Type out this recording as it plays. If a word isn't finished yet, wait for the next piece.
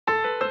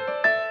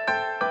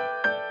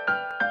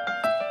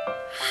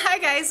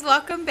guys,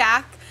 welcome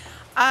back.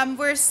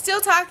 We're still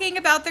talking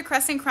about the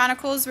Crescent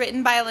Chronicles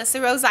written by Alyssa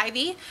Rose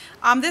Ivy.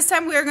 This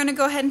time we're going to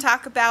go ahead and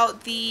talk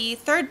about the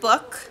third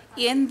book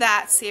in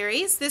that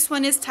series. This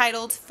one is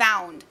titled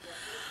Found.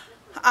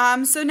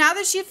 So now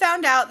that she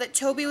found out that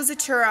Toby was a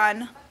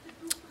Turon,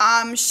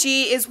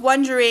 she is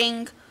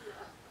wondering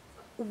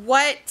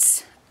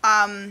what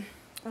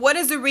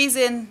is the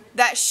reason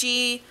that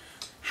she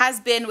has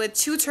been with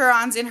two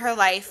Turons in her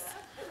life.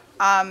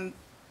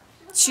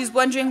 She's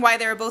wondering why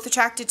they're both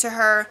attracted to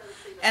her,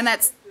 and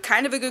that's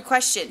kind of a good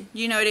question,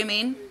 you know what I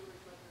mean?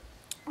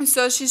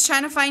 So she's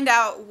trying to find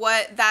out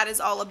what that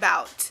is all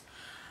about.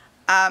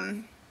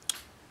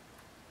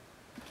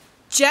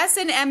 Jess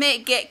and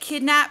Emmett get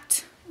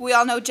kidnapped. We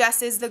all know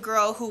Jess is the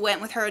girl who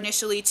went with her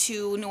initially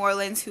to New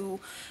Orleans, who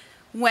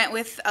went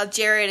with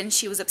Jared, and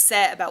she was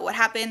upset about what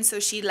happened,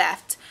 so she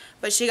left.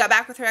 But she got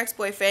back with her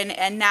ex-boyfriend,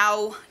 and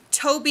now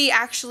Toby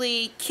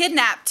actually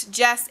kidnapped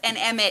Jess and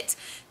Emmett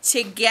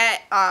to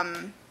get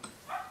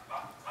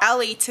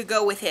Ellie to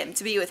go with him,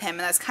 to be with him.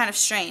 And that's kind of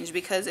strange,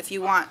 because if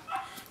you want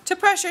to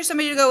pressure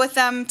somebody to go with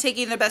them,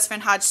 taking their best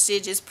friend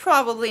hostage is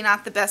probably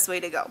not the best way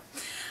to go.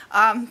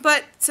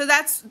 But so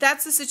that's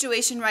the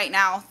situation right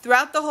now.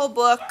 Throughout the whole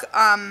book,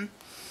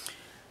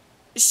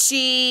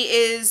 she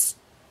is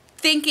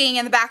thinking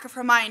in the back of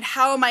her mind,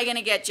 how am I going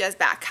to get Jess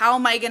back? How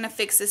am I going to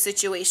fix this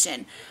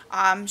situation?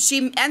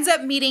 She ends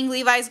up meeting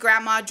Levi's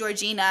grandma,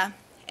 Georgina,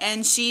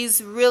 and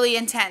she's really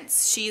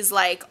intense. She's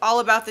like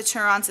all about the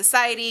Turon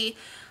society,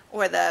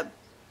 or the,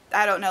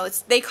 I don't know,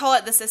 they call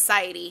it the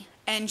society.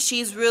 And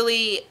she's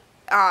really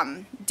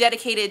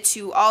dedicated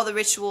to all the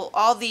ritual,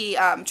 all the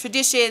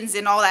traditions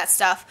and all that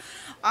stuff.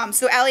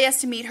 So Ellie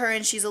has to meet her,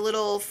 and she's a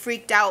little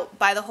freaked out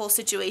by the whole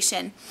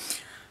situation.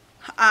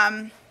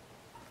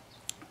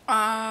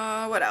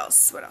 What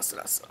else?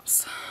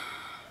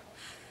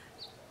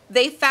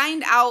 They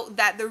find out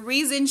that the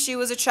reason she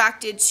was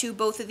attracted to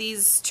both of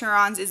these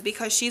Turons is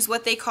because she's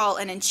what they call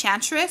an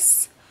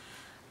enchantress,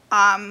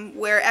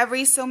 where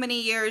every so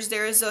many years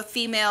there is a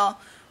female,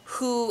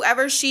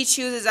 whoever she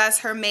chooses as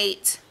her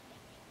mate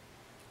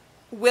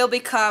will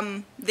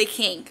become the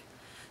king.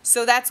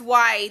 So that's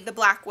why the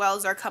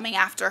Blackwells are coming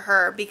after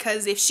her,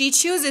 because if she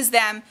chooses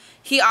them,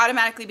 he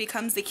automatically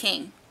becomes the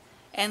king.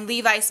 And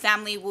Levi's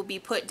family will be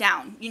put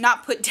down. You're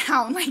not put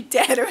down like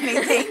dead or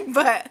anything,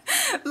 but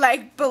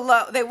like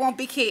below. They won't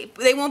be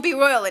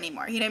royal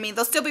anymore. You know what I mean?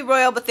 They'll still be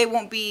royal, but they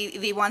won't be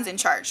the ones in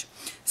charge,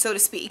 so to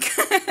speak.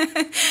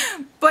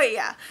 But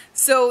yeah,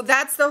 so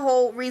that's the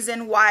whole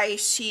reason why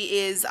she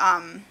is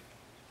all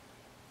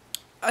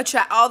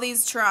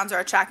these Turons are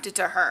attracted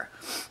to her.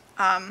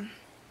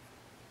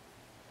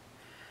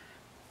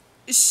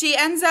 She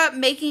ends up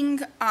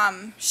making,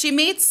 she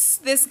meets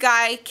this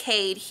guy,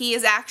 Cade. He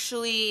is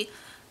actually,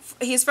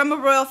 he's from a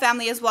royal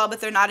family as well, but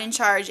they're not in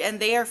charge, and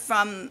they are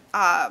from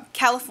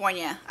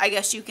California, I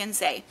guess you can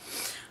say.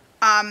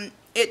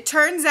 It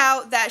turns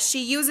out that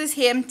she uses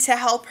him to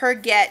help her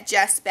get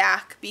Jess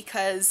back,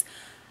 because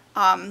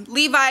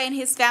Levi and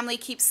his family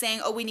keep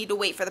saying, oh, we need to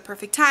wait for the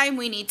perfect time.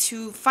 We need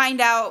to find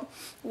out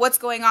what's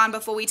going on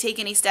before we take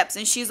any steps.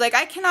 And she's like,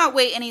 I cannot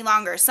wait any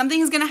longer.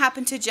 Something's going to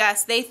happen to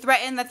Jess. They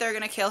threaten that they're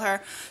going to kill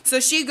her. So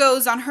she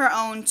goes on her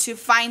own to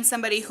find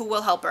somebody who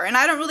will help her. And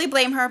I don't really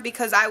blame her,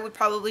 because I would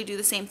probably do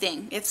the same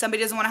thing. If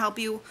somebody doesn't want to help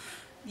you,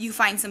 you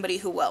find somebody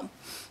who will.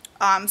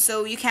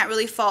 So you can't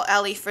really fault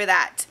Ellie for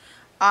that.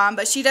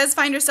 But she does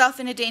find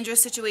herself in a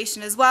dangerous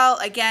situation as well,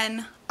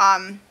 again.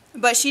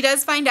 But she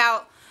does find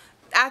out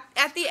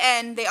at the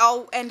end, they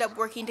all end up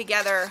working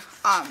together,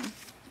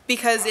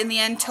 because in the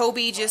end,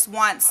 Toby just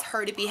wants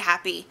her to be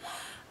happy,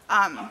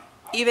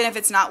 even if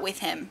it's not with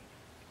him.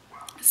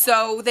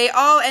 So they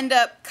all end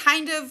up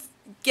kind of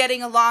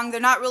getting along. They're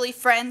not really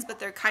friends, but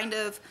they're kind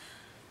of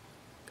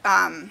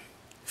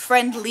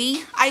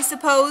friendly, I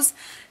suppose.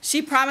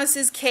 She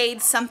promises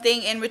Cade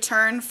something in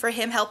return for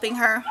him helping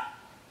her.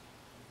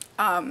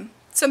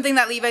 Something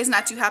that Levi's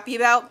not too happy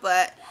about,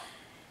 but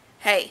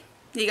hey,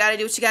 you gotta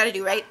do what you gotta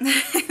do, right?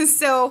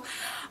 So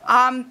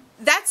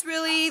that's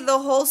really the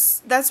whole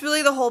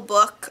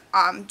book.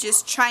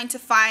 Just trying to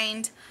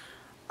find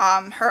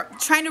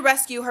trying to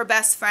rescue her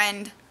best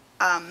friend.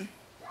 And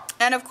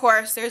of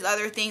course, there's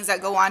other things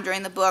that go on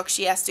during the book.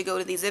 She has to go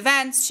to these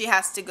events. She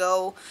has to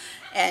go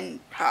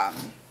and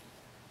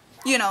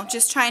you know,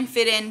 just try and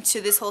fit into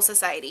this whole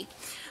society.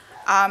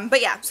 But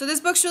yeah, so this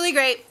book's really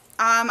great.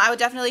 I would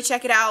definitely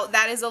check it out.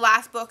 That is the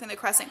last book in the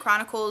Crescent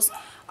Chronicles.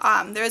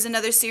 There is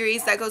another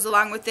series that goes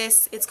along with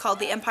this. It's called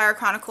the Empire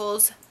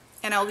Chronicles,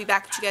 and I'll be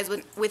back with you guys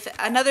with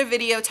another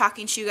video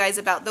talking to you guys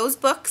about those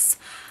books.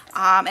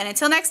 And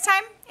until next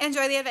time,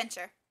 enjoy the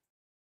adventure.